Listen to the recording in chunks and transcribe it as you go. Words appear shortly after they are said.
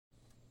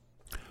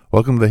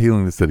Welcome to the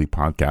Healing the City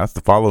podcast.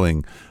 The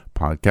following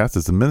podcast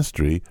is a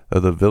ministry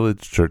of the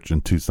Village Church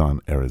in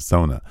Tucson,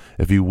 Arizona.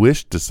 If you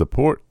wish to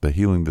support the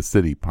Healing the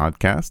City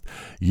podcast,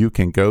 you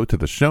can go to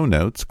the show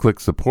notes, click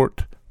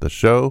support the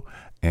show,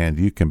 and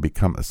you can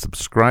become a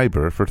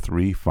subscriber for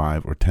 $3,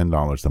 $5, or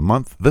 $10 a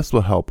month. This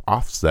will help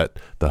offset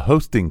the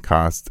hosting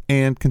costs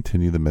and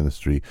continue the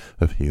ministry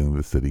of Healing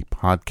the City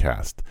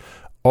podcast.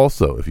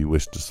 Also, if you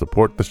wish to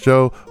support the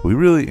show, we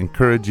really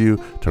encourage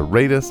you to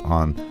rate us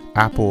on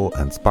Apple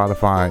and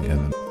Spotify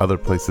and other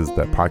places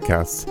that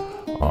podcasts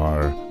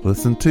are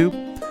listened to,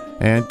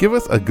 and give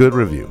us a good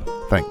review.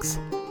 Thanks.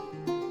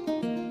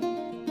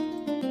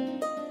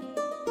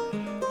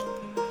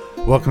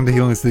 Welcome to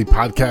Healing the City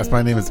podcast.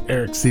 My name is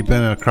Eric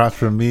Seepin, and across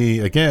from me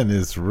again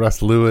is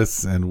Russ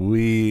Lewis, and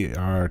we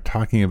are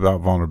talking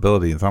about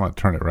vulnerability. And so I'm going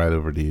to turn it right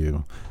over to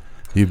you.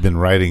 You've been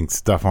writing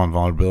stuff on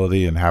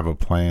vulnerability and have a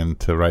plan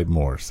to write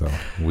more. So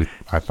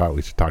I thought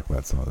we should talk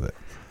about some of it.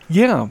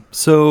 Yeah.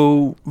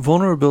 So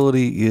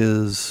vulnerability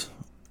is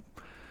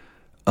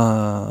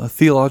a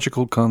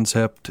theological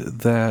concept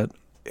that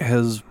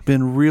has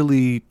been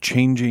really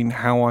changing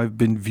how I've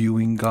been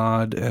viewing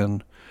God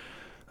and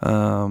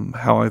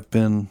how I've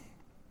been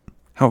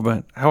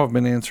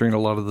answering a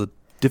lot of the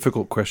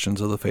difficult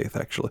questions of the faith,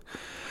 actually.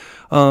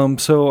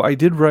 So I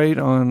did write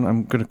on,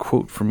 I'm going to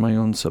quote from my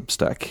own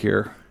Substack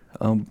here.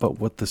 But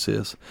what this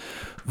is.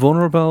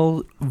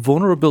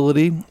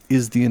 Vulnerability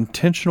is the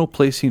intentional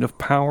placing of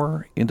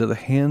power into the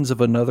hands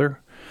of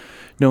another,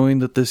 knowing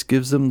that this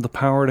gives them the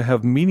power to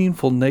have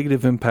meaningful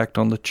negative impact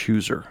on the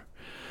chooser.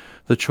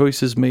 The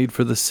choice is made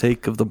for the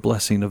sake of the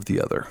blessing of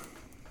the other.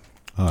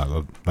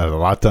 Oh, there's a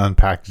lot to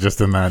unpack just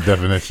in that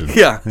definition.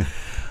 Yeah.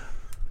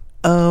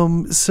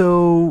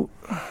 So,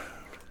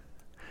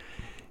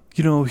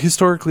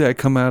 historically I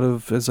come out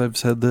of, as I've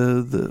said,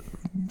 the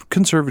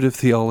conservative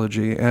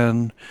theology,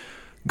 and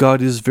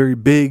God is very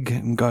big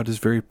and God is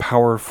very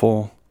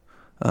powerful.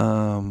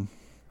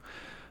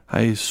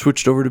 I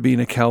switched over to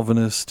being a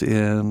Calvinist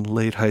in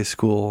late high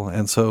school,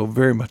 and so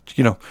very much,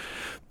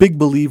 big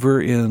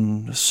believer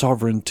in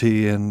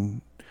sovereignty,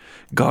 and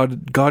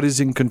God is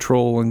in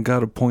control, and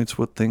God appoints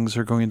what things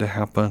are going to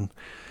happen.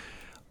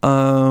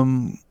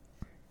 And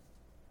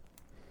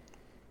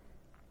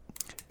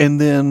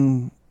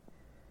then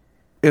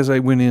as I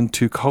went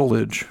into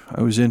college,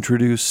 I was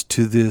introduced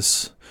to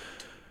this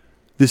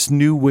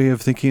new way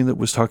of thinking that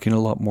was talking a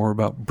lot more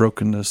about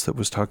brokenness, that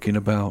was talking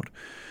about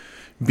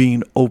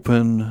being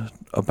open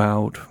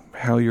about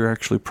how you're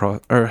actually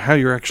how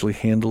you're actually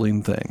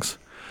handling things,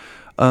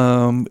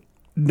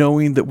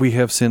 knowing that we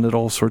have sin at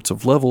all sorts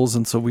of levels,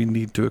 and so we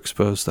need to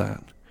expose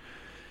that.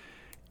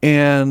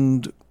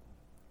 And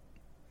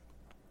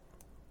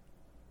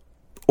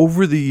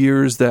over the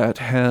years, that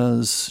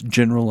has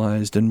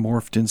generalized and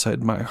morphed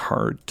inside my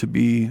heart to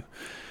be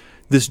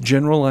this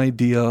general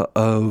idea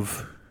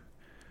of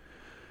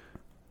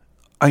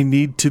I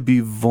need to be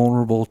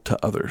vulnerable to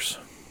others.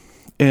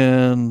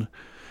 And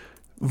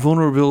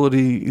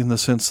vulnerability, in the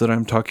sense that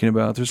I'm talking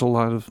about, there's a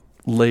lot of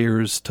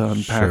layers to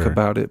unpack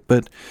about it.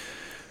 But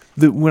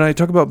when I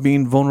talk about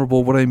being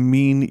vulnerable, what I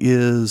mean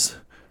is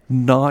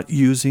not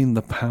using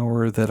the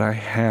power that I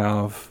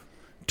have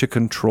to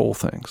control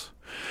things.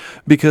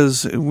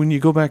 Because when you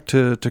go back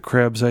to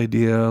Crabb's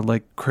idea,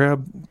 like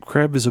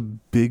Crabb is a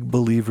big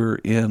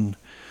believer in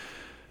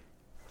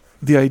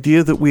the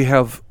idea that we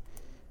have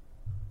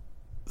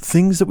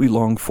things that we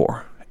long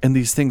for, and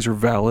these things are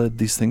valid,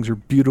 these things are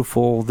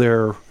beautiful,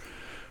 they're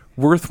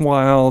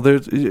worthwhile,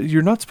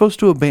 you're not supposed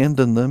to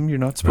abandon them, you're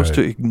not supposed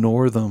to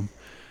ignore them.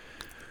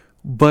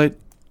 But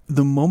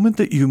the moment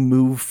that you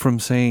move from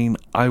saying,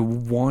 I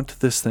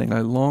want this thing,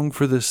 I long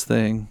for this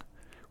thing,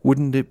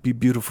 wouldn't it be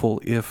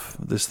beautiful if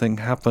this thing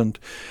happened?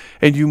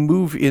 And you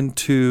move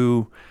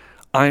into,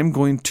 I'm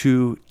going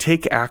to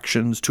take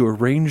actions to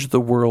arrange the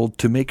world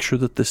to make sure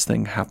that this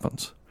thing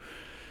happens.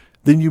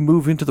 Then you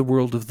move into the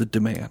world of the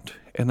demand.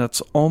 And that's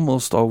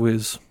almost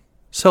always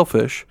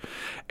selfish,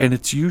 and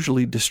it's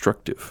usually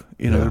destructive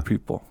in other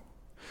people.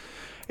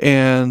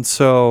 And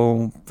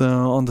so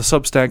on the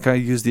Substack, I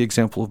use the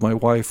example of my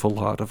wife a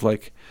lot of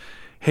like,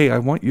 hey, I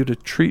want you to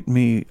treat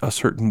me a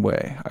certain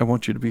way. I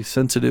want you to be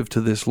sensitive to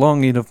this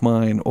longing of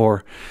mine,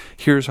 or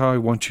here's how I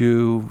want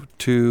you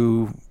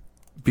to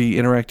be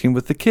interacting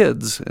with the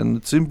kids. And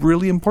it's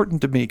really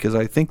important to me because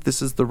I think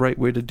this is the right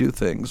way to do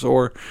things.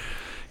 Or,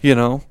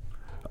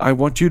 I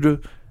want you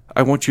to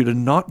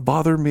not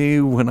bother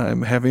me when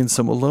I'm having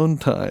some alone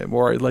time,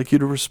 or I'd like you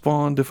to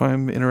respond if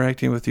I'm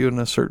interacting with you in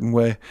a certain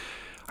way.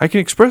 I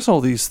can express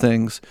all these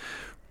things.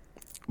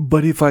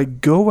 But if I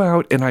go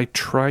out and I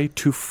try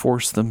to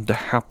force them to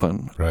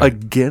happen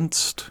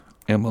against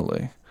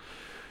Emily,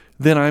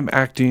 then I'm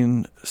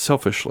acting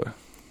selfishly.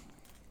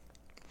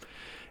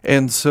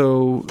 And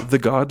so the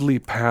godly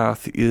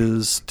path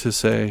is to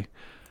say,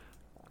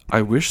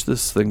 I wish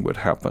this thing would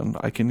happen.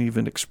 I can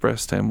even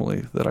express to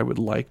Emily that I would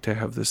like to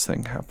have this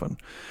thing happen.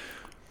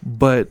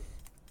 But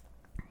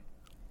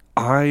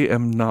I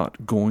am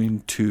not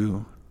going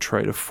to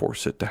try to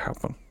force it to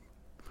happen.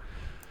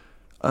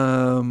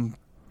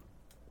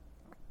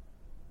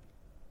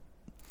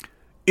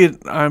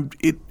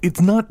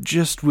 it's not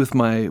just with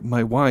my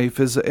wife.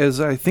 As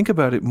I think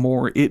about it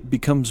more, it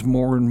becomes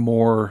more and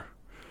more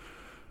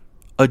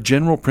a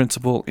general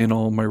principle in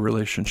all my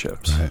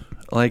relationships. Right.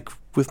 Like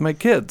with my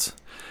kids,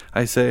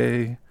 I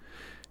say,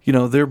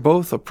 they're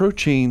both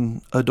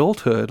approaching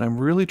adulthood. I'm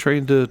really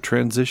trying to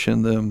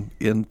transition them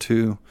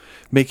into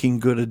making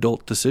good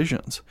adult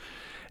decisions.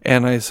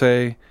 And I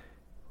say,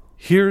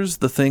 here's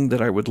the thing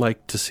that I would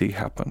like to see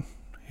happen.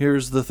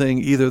 Here's the thing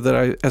either that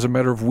I, as a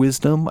matter of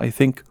wisdom, I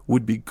think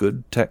would be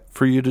good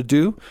for you to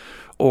do,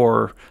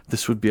 or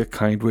this would be a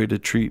kind way to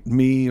treat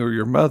me or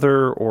your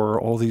mother,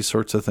 or all these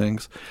sorts of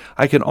things.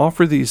 I can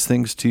offer these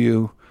things to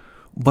you,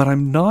 but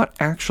I'm not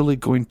actually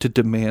going to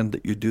demand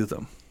that you do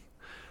them.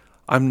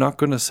 I'm not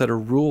going to set a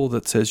rule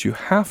that says you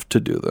have to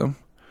do them.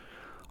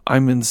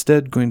 I'm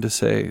instead going to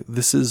say,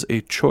 this is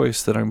a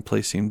choice that I'm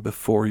placing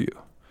before you.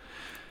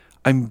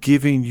 I'm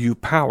giving you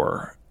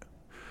power.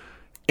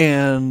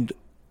 And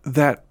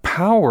that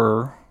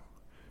power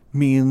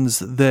means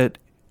that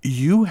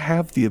you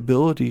have the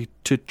ability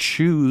to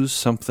choose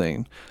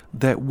something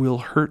that will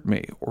hurt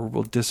me or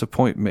will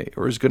disappoint me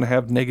or is going to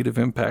have negative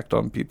impact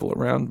on people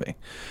around me.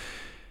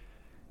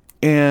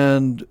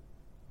 And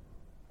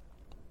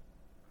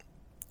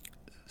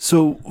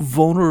so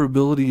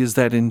vulnerability is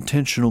that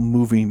intentional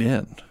moving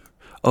in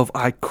of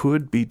I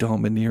could be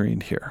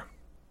domineering here.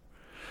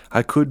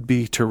 I could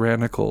be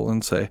tyrannical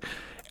and say,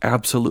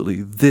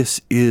 absolutely,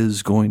 this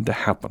is going to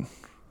happen.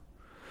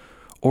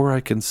 Or I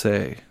can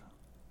say,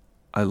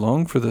 I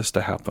long for this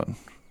to happen.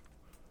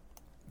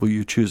 Will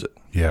you choose it?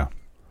 Yeah.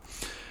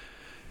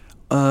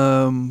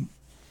 And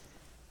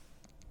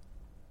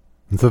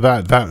so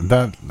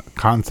that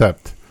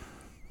concept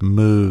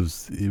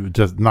moves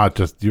just not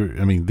just your.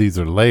 I mean, these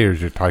are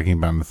layers you're talking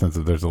about in the sense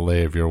that there's a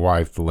layer of your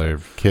wife, the layer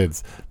of your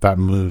kids that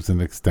moves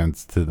and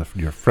extends to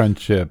your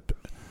friendship,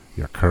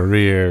 your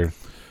career,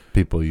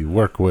 people you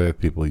work with,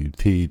 people you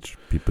teach,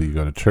 people you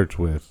go to church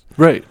with.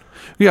 Right.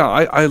 Yeah,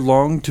 I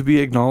long to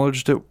be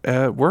acknowledged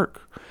at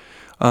work.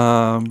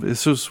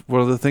 This was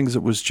one of the things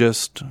that was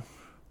just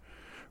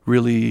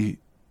really,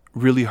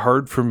 really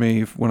hard for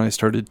me when I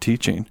started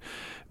teaching,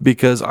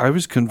 because I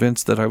was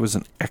convinced that I was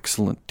an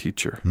excellent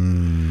teacher.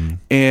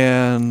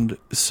 And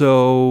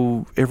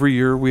so every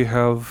year we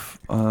have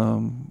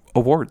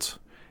awards.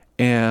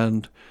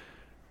 And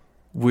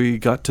we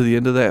got to the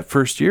end of that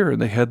first year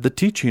and they had the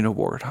teaching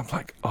award. I'm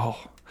like,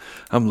 oh,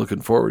 I'm looking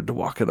forward to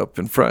walking up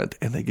in front.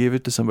 And they gave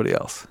it to somebody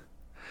else.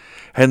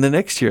 And the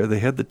next year they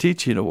had the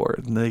teaching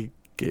award and they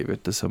gave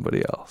it to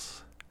somebody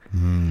else.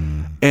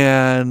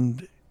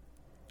 And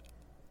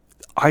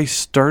I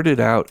started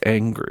out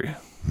angry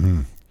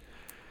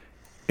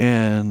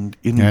and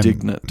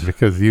indignant. And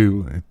because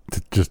to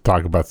just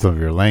talk about some of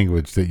your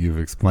language that you've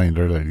explained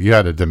earlier, you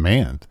had a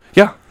demand.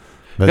 Yeah.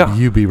 That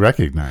you be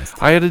recognized.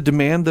 I had a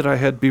demand that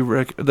I'd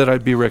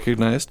be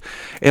recognized,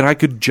 and I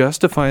could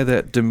justify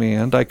that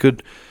demand. I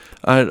could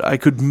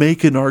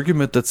make an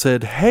argument that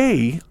said,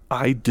 "Hey,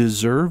 I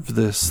deserve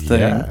this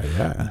thing.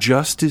 Yeah.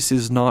 Justice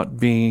is not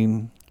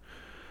being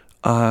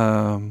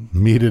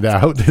meted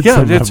out at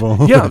some level."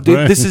 Right.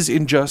 This is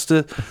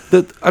injustice.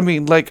 That I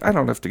mean, like, I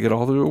don't have to get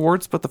all the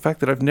awards, but the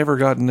fact that I've never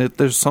gotten it,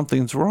 there's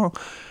something's wrong.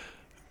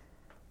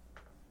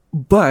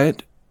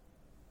 But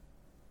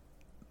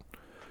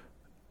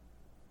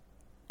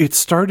it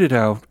started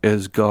out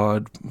as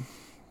God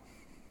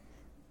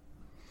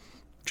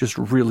just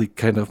really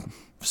kind of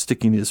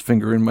sticking his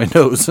finger in my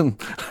nose,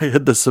 and I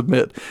had to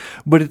submit.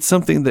 But it's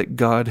something that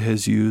God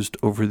has used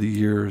over the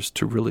years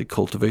to really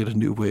cultivate a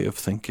new way of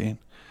thinking.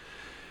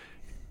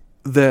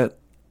 That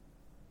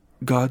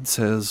God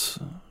says,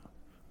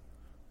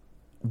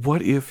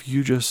 what if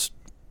you just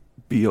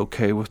be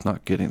okay with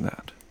not getting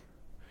that?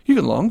 You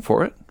can long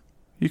for it.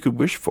 You could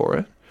wish for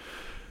it.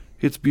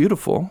 It's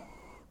beautiful.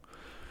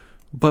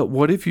 But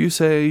what if you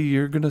say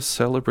you're going to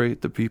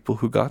celebrate the people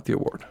who got the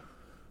award?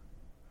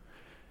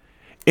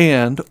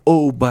 And,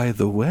 oh, by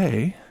the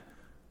way,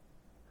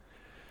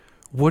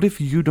 what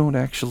if you don't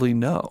actually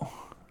know?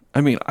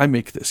 I mean, I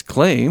make this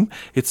claim.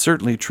 It's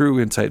certainly true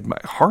inside my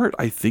heart.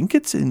 I think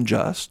it's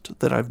unjust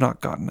that I've not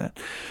gotten it.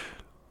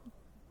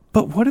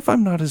 But what if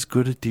I'm not as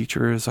good a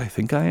teacher as I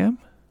think I am?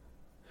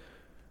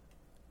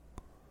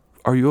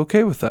 Are you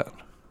okay with that?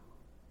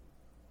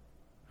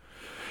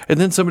 And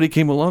then somebody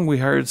came along, we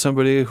hired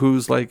somebody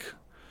who's like,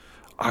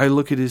 I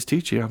look at his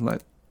teaching, I'm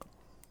like,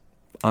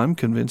 I'm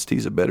convinced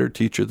he's a better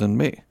teacher than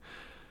me.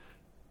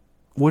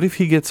 What if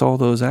he gets all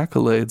those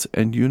accolades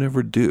and you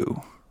never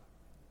do?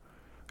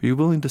 Are you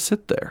willing to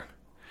sit there?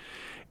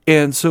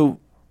 And so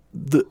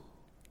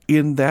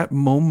in that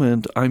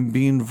moment, I'm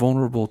being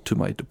vulnerable to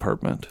my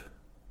department.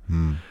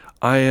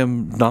 I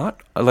am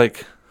not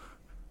like,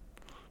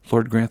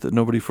 Lord grant that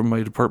nobody from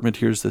my department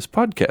hears this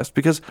podcast,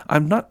 because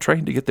I'm not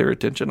trying to get their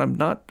attention. I'm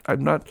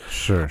not.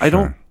 Sure. I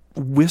don't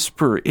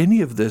whisper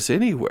any of this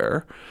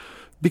anywhere,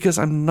 because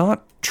I'm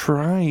not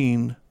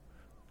trying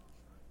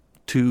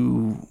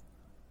to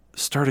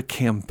start a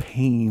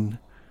campaign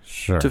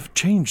to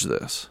change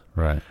this.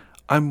 Right.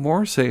 I'm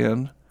more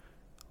saying,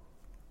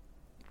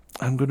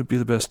 I'm going to be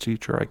the best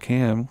teacher I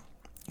can,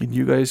 and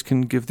you guys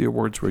can give the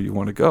awards where you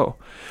want to go.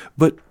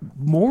 But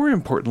more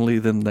importantly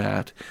than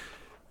that,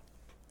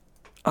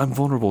 I'm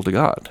vulnerable to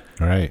God.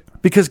 Right.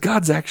 Because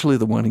God's actually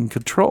the one in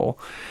control.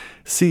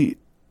 See,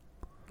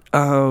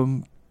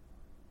 God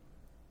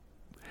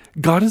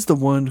is the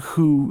one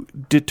who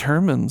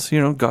determines,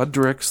 God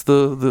directs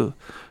the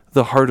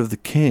heart of the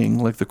king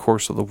like the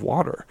course of the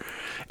water.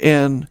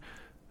 And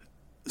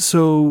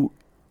so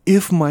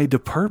if my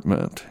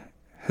department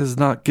has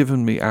not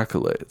given me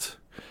accolades,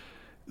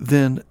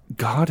 then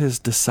God has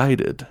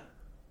decided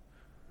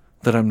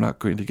that I'm not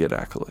going to get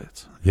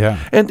accolades.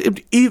 Yeah.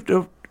 And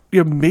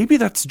maybe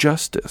that's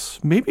justice.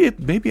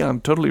 Maybe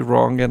I'm totally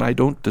wrong and I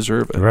don't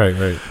deserve it.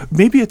 Right.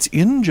 Maybe it's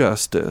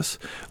injustice,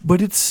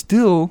 but it's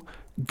still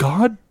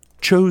God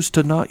chose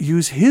to not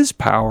use his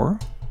power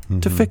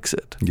to fix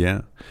it.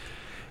 Yeah.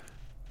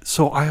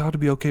 So I ought to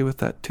be okay with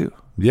that too.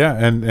 Yeah,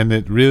 and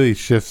it really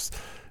shifts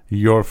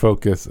your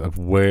focus of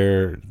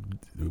where,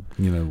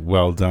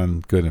 well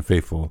done, good and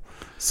faithful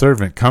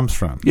servant comes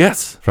from.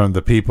 Yes. From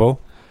the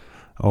people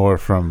or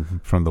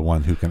from the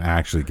one who can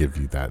actually give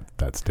you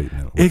that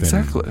statement within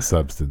exactly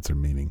substance or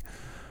meaning.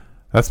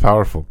 That's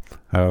powerful.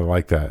 I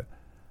like that.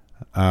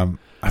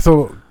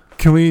 So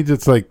can we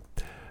just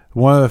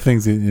one of the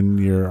things in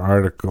your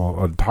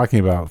article talking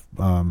about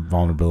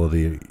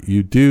vulnerability,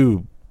 you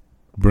do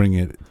bring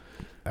it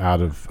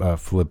out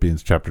of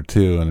Philippians chapter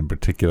 2, and in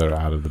particular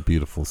out of the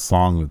beautiful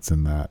song that's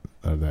in that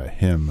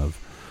hymn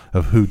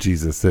of who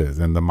Jesus is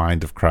and the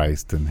mind of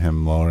Christ and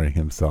him lowering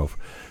himself.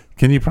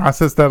 Can you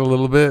process that a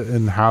little bit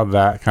and how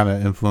that kind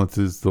of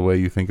influences the way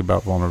you think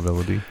about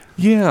vulnerability?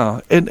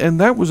 Yeah,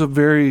 and that was a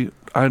very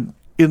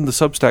in the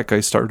Substack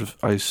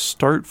I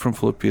start from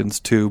Philippians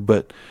 2,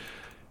 but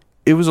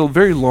it was a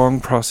very long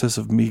process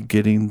of me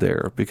getting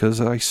there because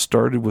I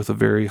started with a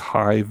very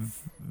high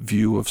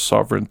view of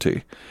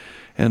sovereignty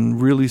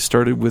and really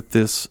started with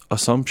this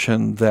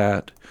assumption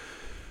that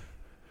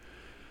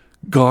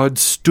God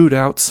stood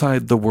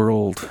outside the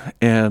world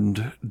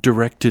and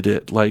directed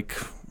it like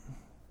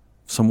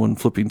someone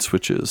flipping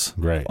switches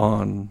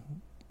on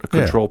a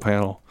control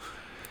panel.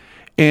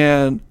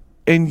 And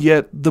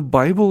yet the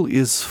Bible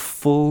is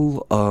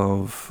full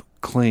of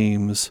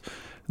claims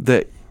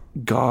that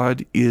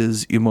God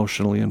is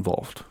emotionally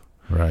involved.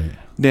 Right.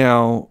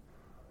 Now,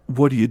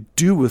 what do you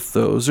do with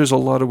those? There's a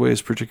lot of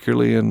ways,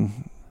 particularly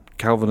in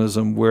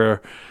Calvinism,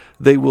 where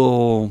they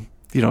will,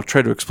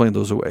 try to explain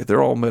those away.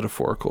 They're all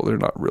metaphorical. They're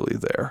not really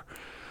there.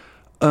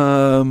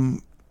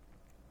 But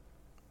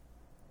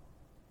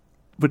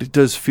it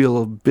does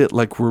feel a bit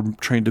like we're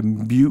trying to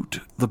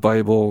mute the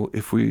Bible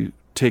if we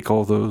take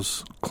all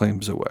those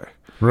claims away.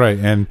 Right.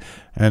 And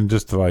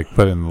just to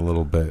put in a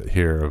little bit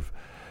here of,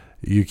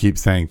 you keep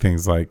saying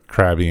things like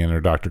Crabbian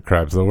or Dr.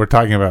 Crab. So we're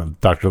talking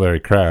about Dr. Larry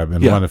Crabb,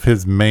 and one of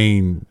his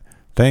main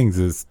things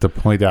is to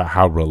point out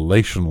how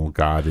relational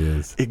God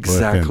is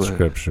within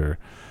Scripture.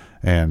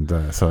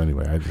 And so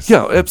anyway,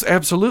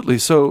 absolutely.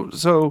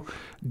 So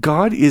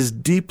God is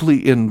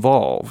deeply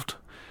involved,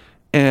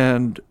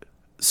 and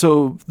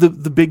so the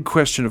big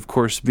question, of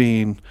course,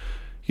 being,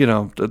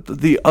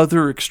 the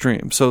other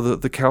extreme. So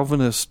the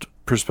Calvinist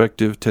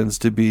perspective tends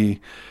to be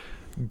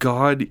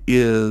God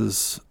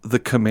is the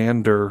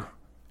commander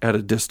at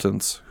a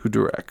distance who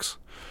directs.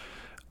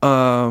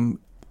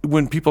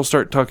 When people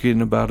start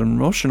talking about an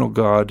emotional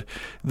God,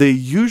 they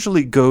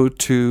usually go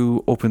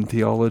to open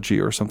theology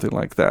or something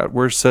like that,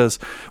 where it says,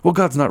 well,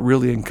 God's not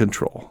really in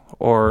control.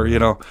 Or,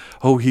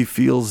 he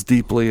feels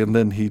deeply and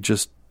then he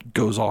just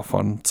goes off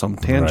on some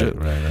tangent.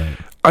 Right.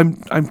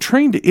 I'm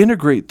trying to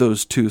integrate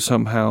those two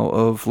somehow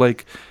of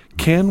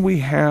can we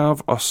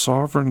have a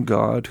sovereign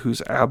God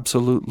who's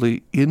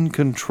absolutely in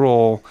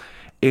control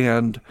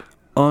and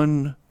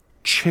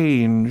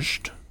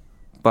unchanged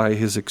by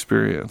his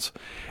experience,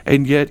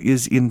 and yet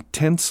is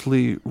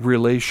intensely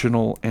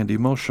relational and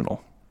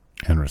emotional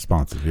and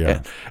responsive?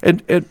 Yeah,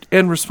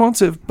 and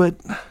responsive, but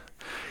I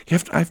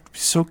have to be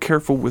so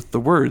careful with the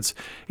words.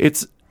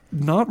 It's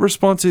not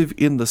responsive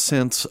in the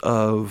sense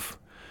of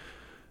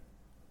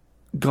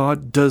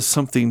God does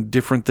something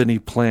different than he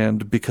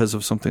planned because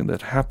of something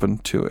that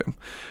happened to him,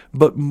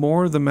 but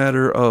more the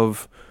matter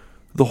of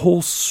the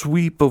whole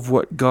sweep of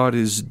what God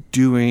is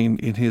doing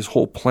in his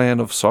whole plan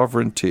of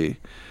sovereignty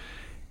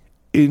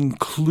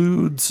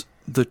includes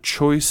the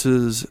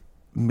choices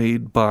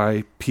made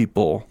by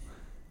people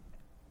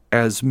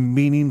as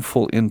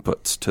meaningful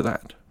inputs to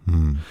that.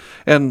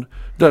 And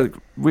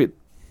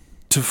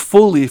to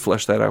fully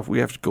flesh that out, we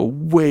have to go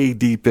way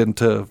deep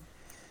into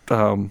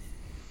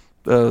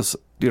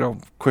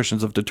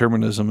questions of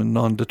determinism and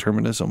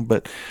non-determinism.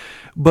 But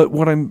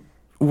what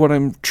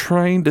I'm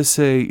trying to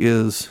say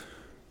is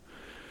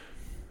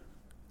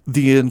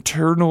the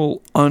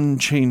internal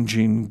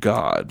unchanging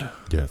God.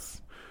 Yes.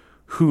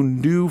 Who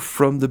knew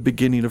from the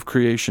beginning of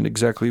creation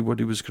exactly what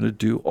he was going to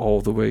do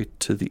all the way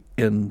to the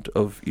end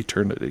of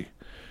eternity.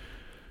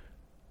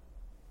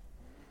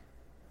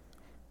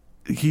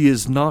 He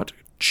is not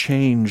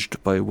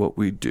changed by what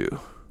we do,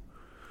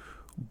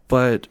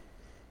 but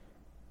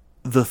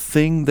the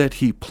thing that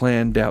he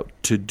planned out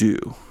to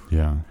do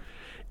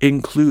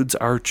includes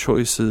our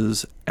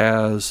choices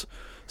as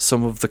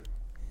some of the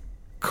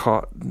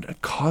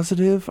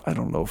causative. I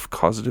don't know if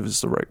causative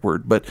is the right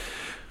word, but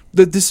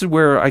this is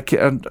where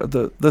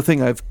the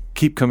thing I've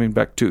keep coming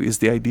back to is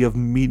the idea of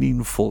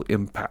meaningful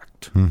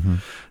impact. Mm-hmm.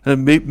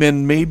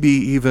 And maybe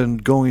even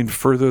going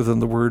further than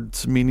the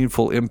words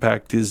meaningful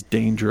impact is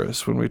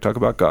dangerous when we talk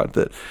about God,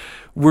 that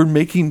we're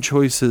making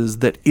choices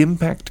that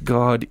impact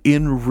God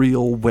in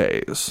real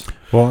ways.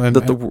 Well,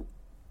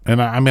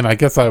 I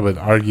guess I would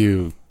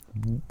argue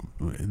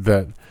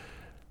that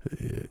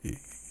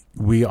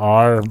we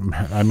are,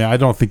 I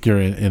don't think you're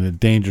in a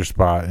danger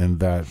spot in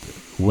that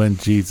when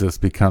Jesus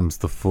becomes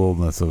the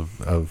fullness of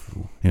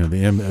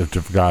the image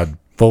of God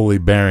fully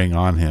bearing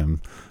on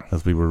him,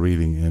 as we were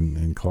reading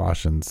in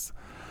Colossians,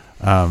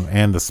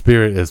 and the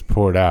Spirit is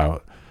poured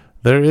out,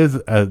 there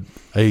is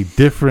a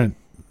different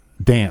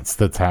dance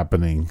that's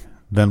happening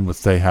than was,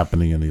 say,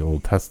 happening in the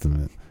Old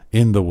Testament,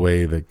 in the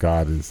way that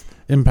God is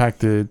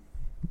impacted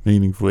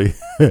meaningfully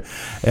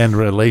and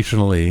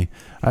relationally.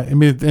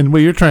 And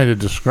what you're trying to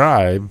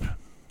describe,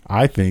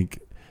 I think,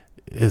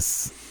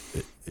 is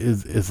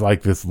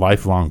like this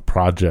lifelong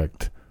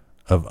project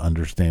of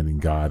understanding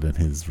God and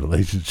his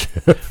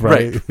relationship,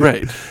 right?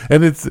 Right.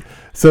 And it's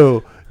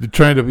so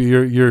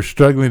you're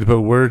struggling to put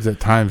words at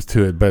times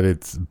to it,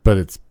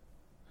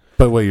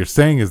 but what you're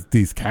saying is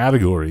these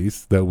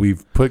categories that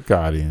we've put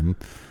God in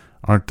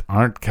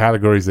aren't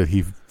categories that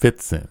he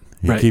fits in.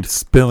 He keeps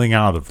spilling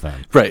out of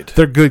them. Right.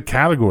 They're good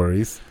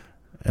categories,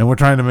 and we're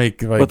trying to make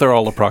but they're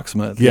all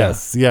approximate.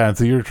 Yes, yeah. And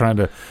so you're trying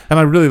to, and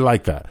I really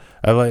like that.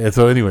 I like it.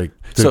 So anyway,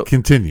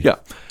 continue. Yeah.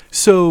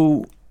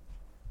 So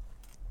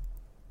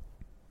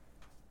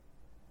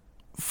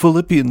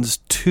Philippians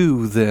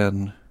 2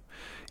 then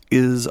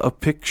is a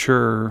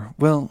picture.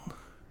 Well,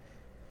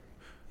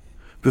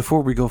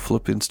 before we go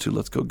Philippians 2,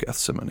 let's go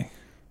Gethsemane,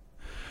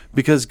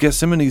 because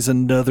Gethsemane is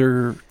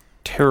another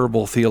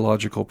terrible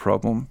theological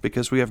problem,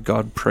 because we have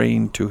God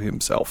praying to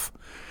himself.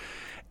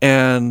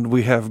 And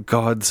we have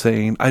God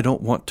saying, I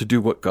don't want to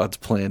do what God's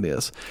plan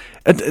is.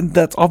 And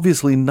that's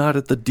obviously not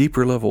at the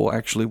deeper level,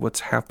 actually, what's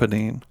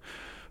happening.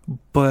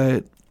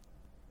 But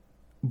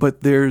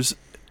there's,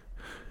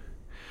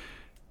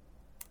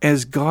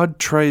 as God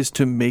tries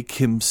to make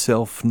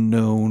himself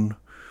known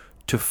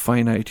to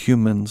finite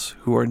humans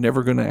who are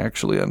never going to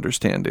actually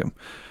understand him,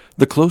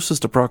 the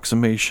closest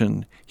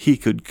approximation he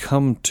could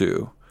come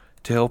to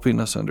helping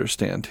us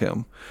understand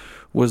him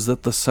was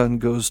that the Son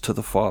goes to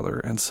the Father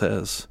and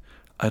says,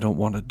 I don't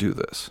want to do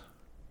this.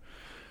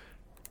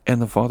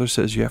 And the Father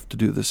says, you have to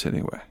do this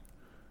anyway.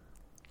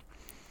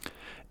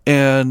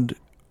 And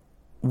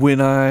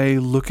when I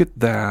look at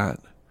that,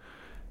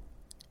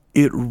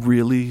 it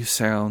really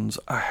sounds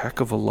a heck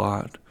of a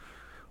lot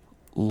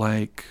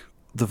like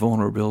the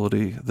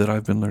vulnerability that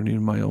I've been learning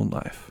in my own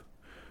life,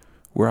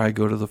 where I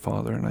go to the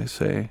Father and I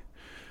say,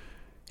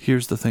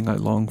 here's the thing I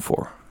long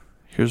for.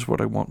 Here's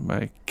what I want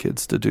my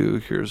kids to do.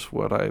 Here's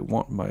what I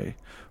want my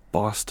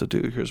boss to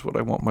do. Here's what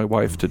I want my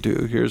wife to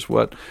do. Here's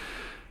what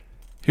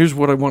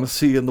I want to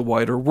see in the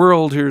wider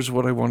world. Here's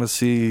what I want to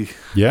see.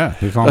 Yeah,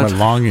 here's all my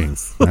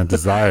longings and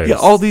desires. Yeah,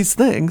 all these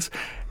things.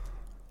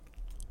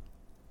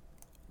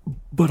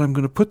 But I'm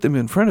going to put them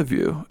in front of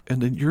you,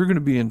 and then you're going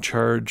to be in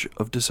charge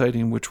of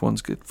deciding which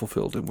ones get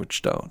fulfilled and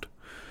which don't.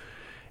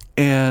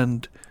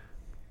 And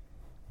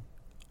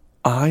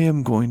I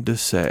am going to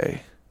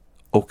say,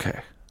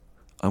 okay,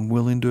 I'm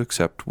willing to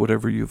accept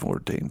whatever you've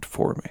ordained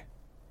for me.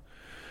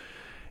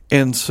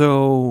 And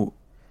so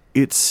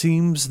it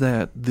seems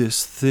that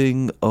this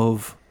thing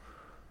of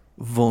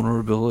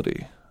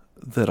vulnerability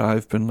that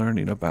I've been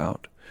learning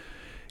about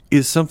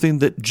is something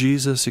that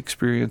Jesus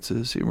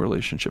experiences in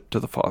relationship to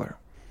the Father.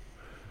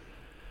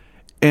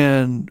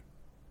 And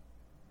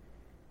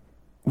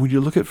when you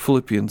look at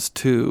Philippians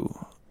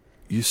 2,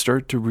 you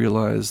start to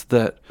realize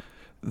that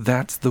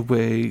that's the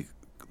way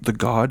the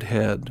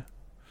Godhead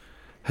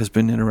has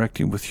been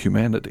interacting with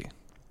humanity.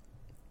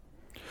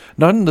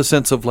 Not in the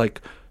sense of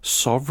like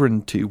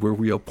sovereignty where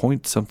we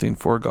appoint something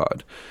for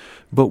God,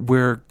 but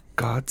where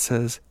God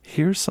says,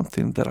 here's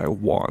something that I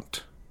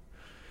want,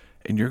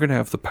 and you're going to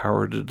have the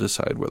power to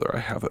decide whether I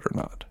have it or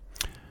not.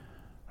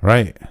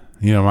 Right.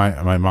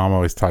 My mom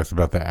always talks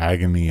about the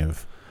agony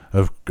of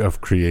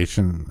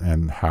creation,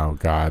 and how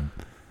God,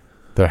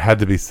 there had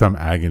to be some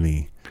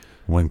agony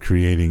when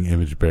creating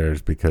image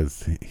bearers,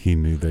 because he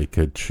knew they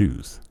could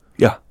choose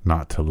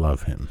not to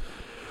love him.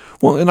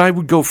 Well, and I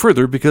would go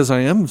further, because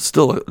I am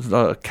still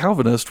a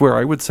Calvinist, where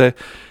I would say,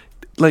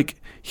 like,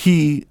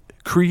 he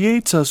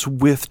creates us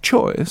with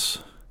choice.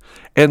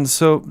 And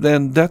so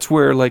then that's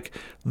where, like,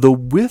 the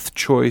with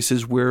choice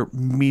is where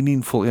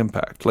meaningful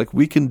impact. Like,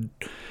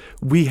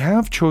 we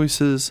have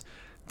choices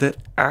that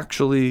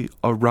actually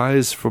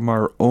arise from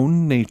our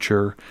own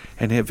nature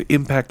and have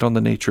impact on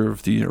the nature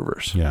of the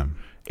universe. Yeah.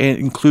 And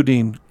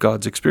including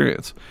God's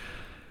experience.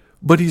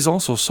 But he's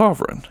also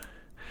sovereign.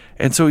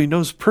 And so he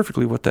knows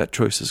perfectly what that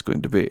choice is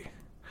going to be.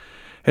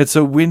 And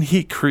so when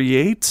he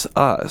creates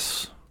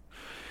us,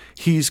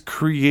 he's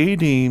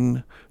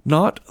creating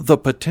not the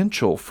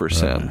potential for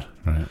sin.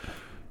 Right.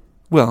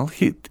 Well,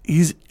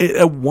 he's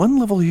at one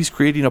level, he's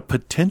creating a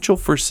potential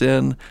for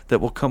sin that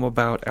will come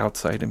about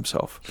outside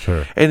himself.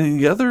 Sure. And in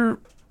the other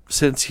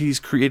sense, he's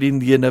creating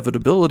the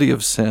inevitability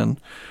of sin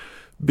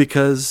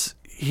because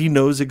he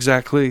knows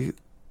exactly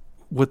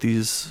what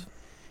these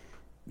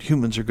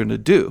humans are going to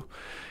do.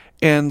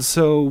 And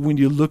so when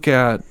you look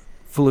at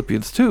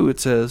Philippians 2, it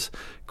says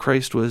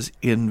Christ was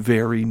in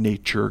very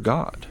nature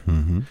God.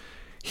 Mm-hmm.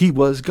 He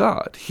was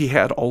God. He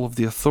had all of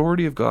the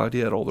authority of God. He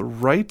had all the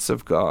rights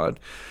of God.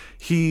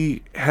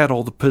 He had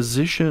all the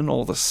position,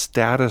 all the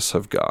status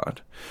of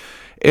God.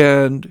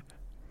 And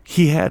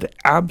he had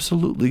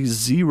absolutely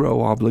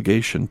zero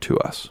obligation to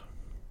us.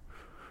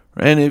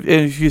 And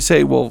if you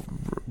say, well,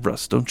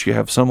 Russ, don't you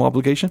have some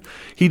obligation?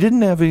 He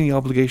didn't have any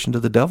obligation to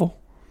the devil.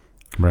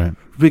 Right.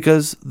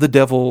 Because the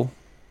devil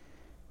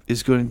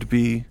is going to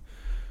be...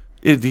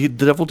 The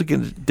devil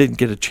didn't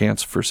get a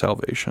chance for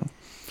salvation.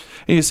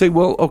 And you say,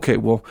 well, okay,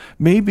 well,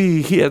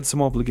 maybe he had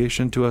some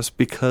obligation to us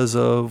because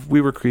of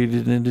we were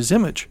created in his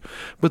image.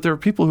 But there are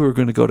people who are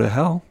going to go to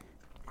hell.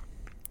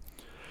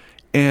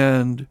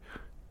 And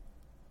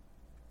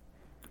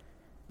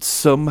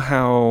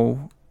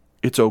somehow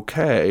it's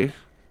okay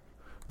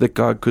that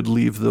God could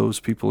leave those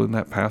people in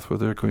that path where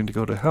they're going to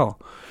go to hell.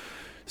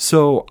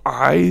 So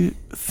I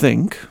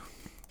think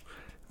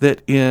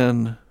that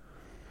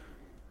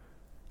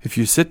if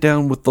you sit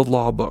down with the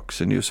law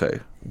books and you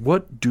say,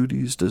 what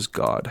duties does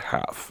God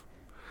have?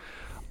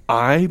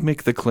 I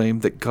make the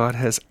claim that God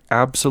has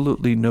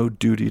absolutely no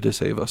duty to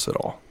save us at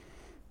all.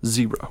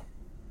 Zero.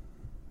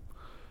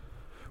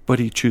 But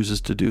he chooses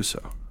to do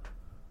so.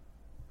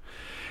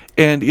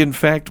 And in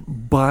fact,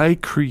 by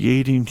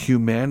creating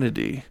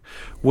humanity,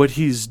 what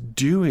he's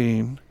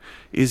doing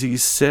is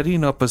he's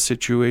setting up a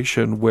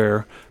situation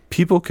where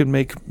people can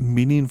make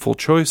meaningful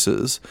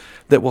choices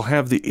that will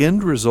have the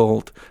end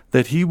result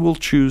that he will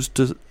choose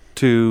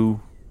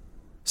to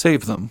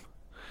save them.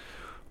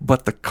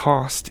 But the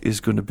cost is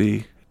going to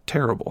be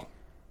terrible.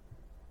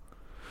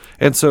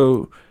 And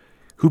so,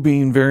 who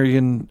being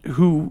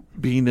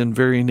in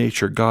very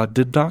nature God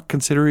did not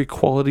consider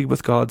equality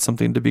with God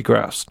something to be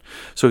grasped.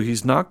 So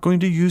he's not going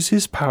to use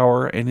his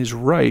power and his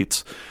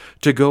rights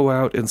to go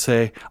out and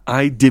say,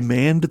 I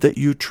demand that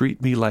you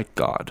treat me like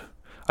God.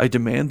 I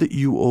demand that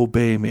you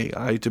obey me.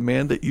 I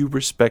demand that you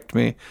respect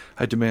me.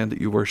 I demand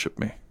that you worship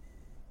me.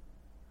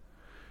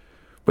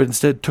 But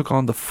instead took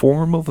on the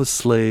form of a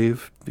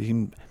slave,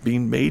 being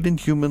made in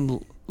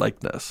human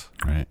likeness.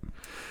 Right.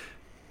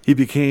 He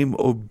became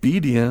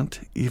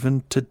obedient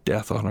even to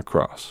death on a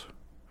cross.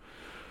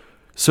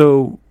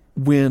 So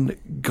when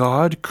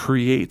God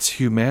creates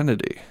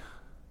humanity,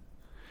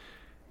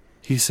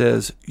 he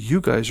says,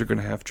 you guys are going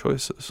to have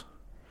choices.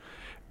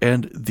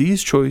 And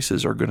these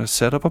choices are going to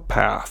set up a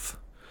path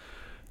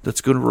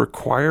that's going to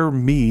require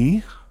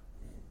me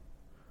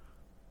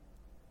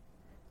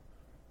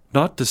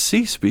not to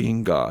cease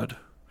being God,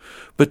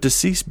 but to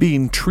cease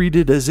being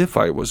treated as if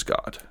I was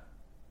God.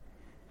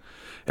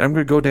 And I'm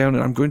going to go down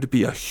and I'm going to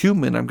be a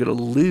human. I'm going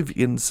to live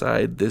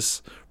inside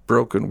this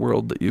broken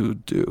world that you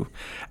do.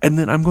 And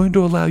then I'm going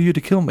to allow you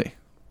to kill me.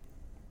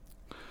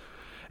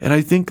 And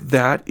I think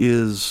that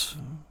is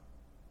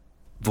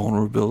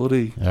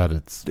vulnerability.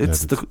 It's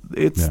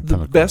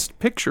the best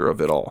picture of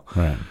it all.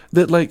 Right.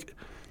 That like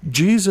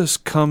Jesus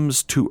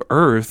comes to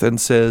earth and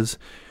says,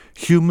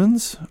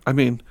 humans,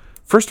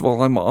 first of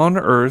all, I'm on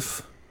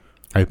earth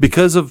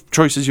because of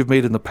choices you've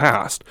made in the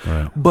past.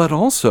 Right. But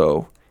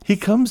also, he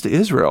comes to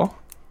Israel,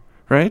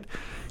 right?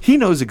 He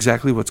knows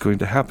exactly what's going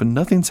to happen.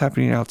 Nothing's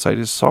happening outside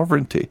his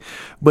sovereignty.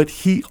 But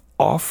he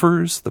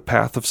offers the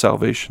path of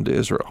salvation to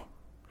Israel.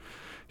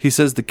 He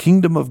says the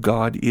kingdom of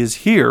God is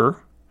here.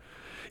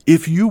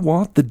 If you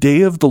want the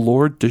day of the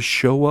Lord to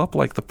show up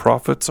like the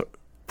prophets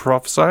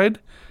prophesied,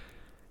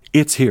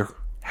 it's here.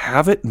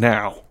 Have it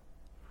now.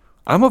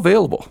 I'm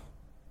available.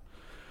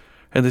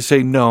 And they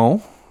say,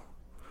 no,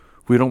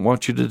 we don't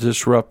want you to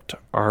disrupt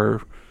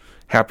our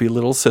happy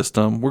little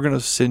system. We're going to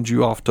send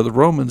you off to the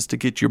Romans to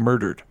get you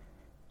murdered.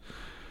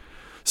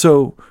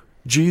 So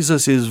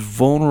Jesus is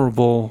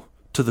vulnerable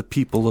to the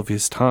people of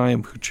his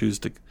time who choose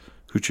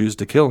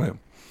to kill him.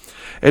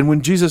 And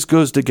when Jesus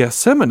goes to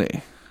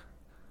Gethsemane,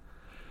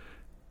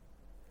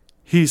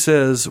 he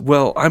says,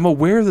 well, I'm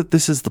aware that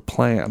this is the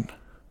plan.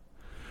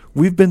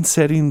 We've been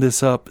setting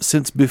this up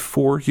since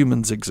before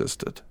humans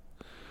existed.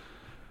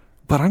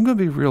 But I'm going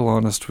to be real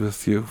honest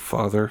with you,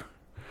 Father.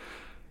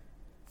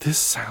 This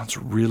sounds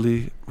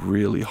really,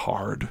 really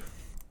hard.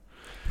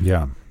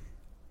 Yeah.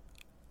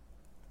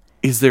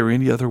 Is there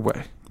any other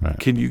way? Right.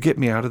 Can you get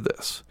me out of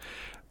this?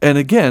 And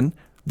again,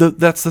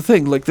 that's the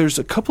thing. Like, there's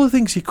a couple of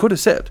things he could have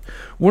said.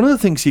 One of the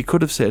things he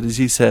could have said is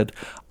he said,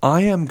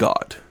 I am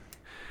God.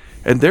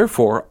 And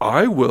therefore,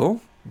 I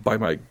will, by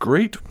my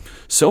great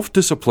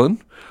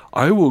self-discipline,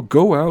 I will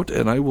go out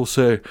and I will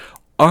say,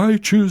 I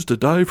choose to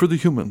die for the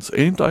humans.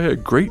 Ain't I a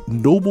great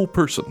noble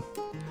person?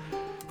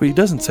 But he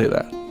doesn't say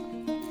that.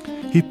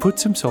 He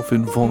puts himself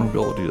in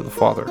vulnerability to the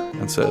Father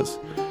and says,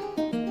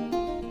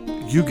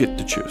 you get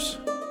to choose.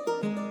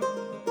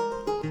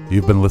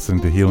 You've been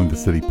listening to Healing the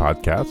City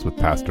podcast with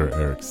Pastor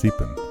Eric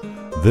Siepen.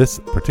 This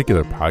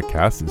particular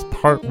podcast is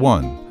part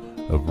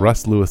 1 of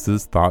Russ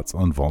Lewis's thoughts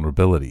on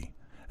vulnerability.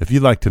 If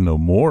you'd like to know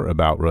more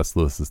about Russ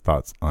Lewis's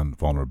thoughts on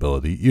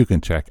vulnerability, you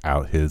can check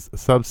out his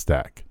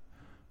Substack.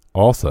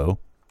 Also,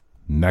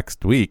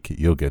 next week,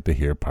 you'll get to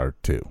hear part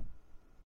 2.